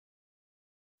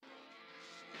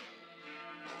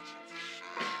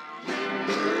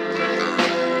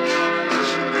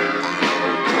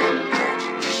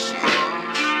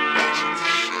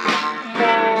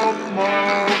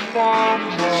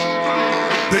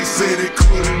They said it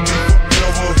couldn't be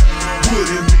forever,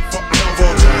 wouldn't be forever.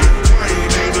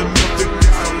 Rain ain't enough, they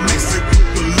gotta mix it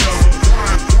with the love.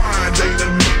 Grind ain't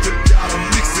enough, they gotta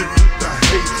mix it with the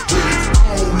hate. When it's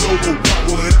all over,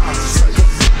 what would I say?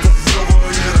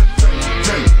 Forever in a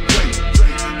day, forever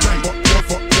in a day,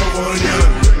 forever in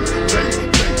a day,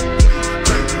 forever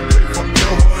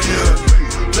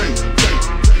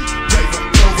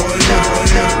in a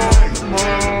day.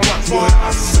 What would I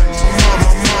say?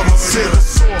 Mama said,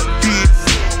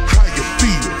 how you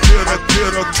feel?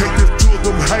 Better take this to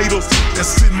them haters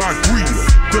that's in my grill.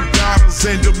 Them doubters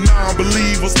and them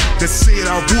non-believers that said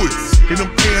I wouldn't. And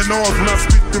them A&Rs when I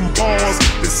spit them bars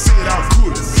that said I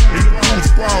couldn't. And them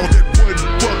dudes balls that wasn't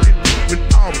fucking when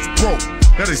I was broke.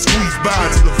 Now they squeeze by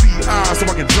to the VI so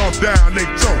I can jump down, they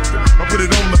jumping. I put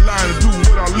it on the line and do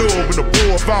what I love, and the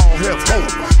boy of all have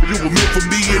hope. That it was meant for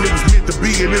me and it was meant to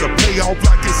be, and it'll pay off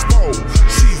like it's supposed.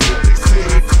 They said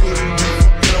it couldn't be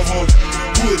forever,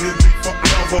 wouldn't be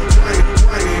forever.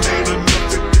 Rain ain't enough,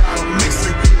 they gotta mix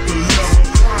it with the love.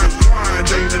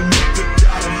 Grind ain't enough, they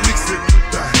gotta mix it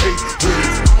with the hate. When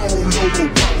it's all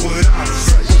over, what would I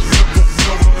say?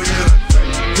 Forever in a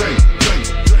day,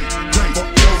 forever in a day,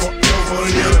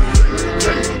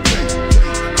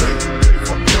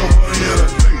 forever in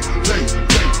a day,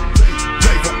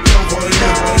 forever in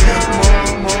a day.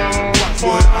 What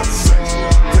would I say?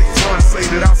 They trying to say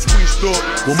that I switched up.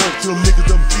 Well, most of them niggas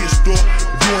done bitched up.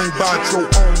 If you ain't about your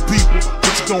own people,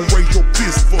 what you gon' raise your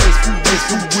fist for? They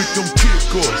shoot with them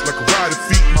kickers like a rider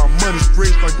feet. My money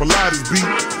stretched like Pilates beat.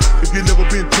 If you never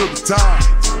been to the top,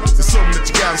 it's something that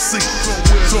you gotta see,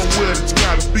 somewhere that you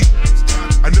gotta be.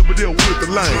 I never dealt with the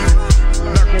lane.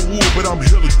 Knock on wood, but I'm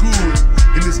hella good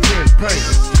in this campaign.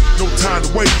 No time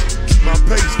to waste, keep my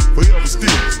pace, forever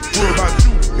still. Worry about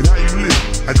you and how you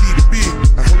live. I did it big,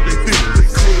 I hope they feel it. They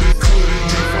couldn't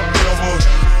be forever,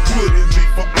 wouldn't be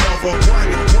forever.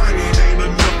 Grind ain't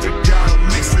enough, they gotta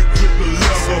mix it with the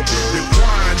love. The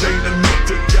grind ain't enough,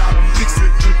 they gotta mix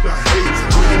it with the hate.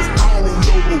 When it's all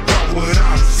over, what would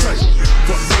I say?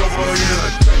 Forever in a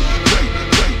day,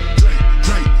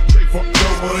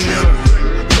 forever in a day.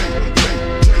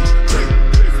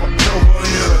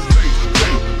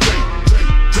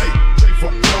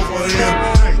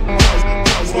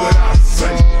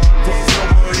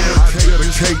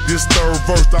 This third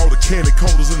verse to all the candy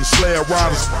coaters and the slab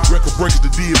riders, record breakers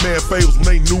that did mad favors when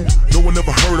they knew no one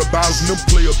ever heard about us. And them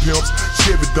player pimps,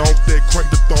 Chevy donks that crank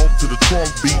the thumb to the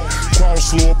trunk beat, crawl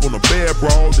slow up on a bad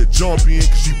broad that jump in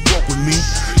cause she broke with me.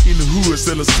 In the hood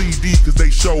selling CD cause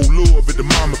they show love at the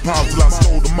mom and pop till I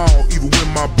stole them all. Even when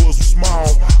my buzz was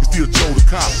small, it's still Joe the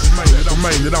cop.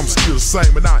 Remain that I'm still the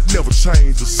same and I never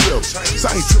change the self. So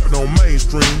I ain't tripping on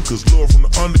mainstream cause love from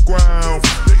the underground,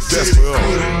 that's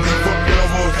forever.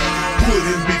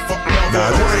 Wouldn't be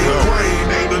forever.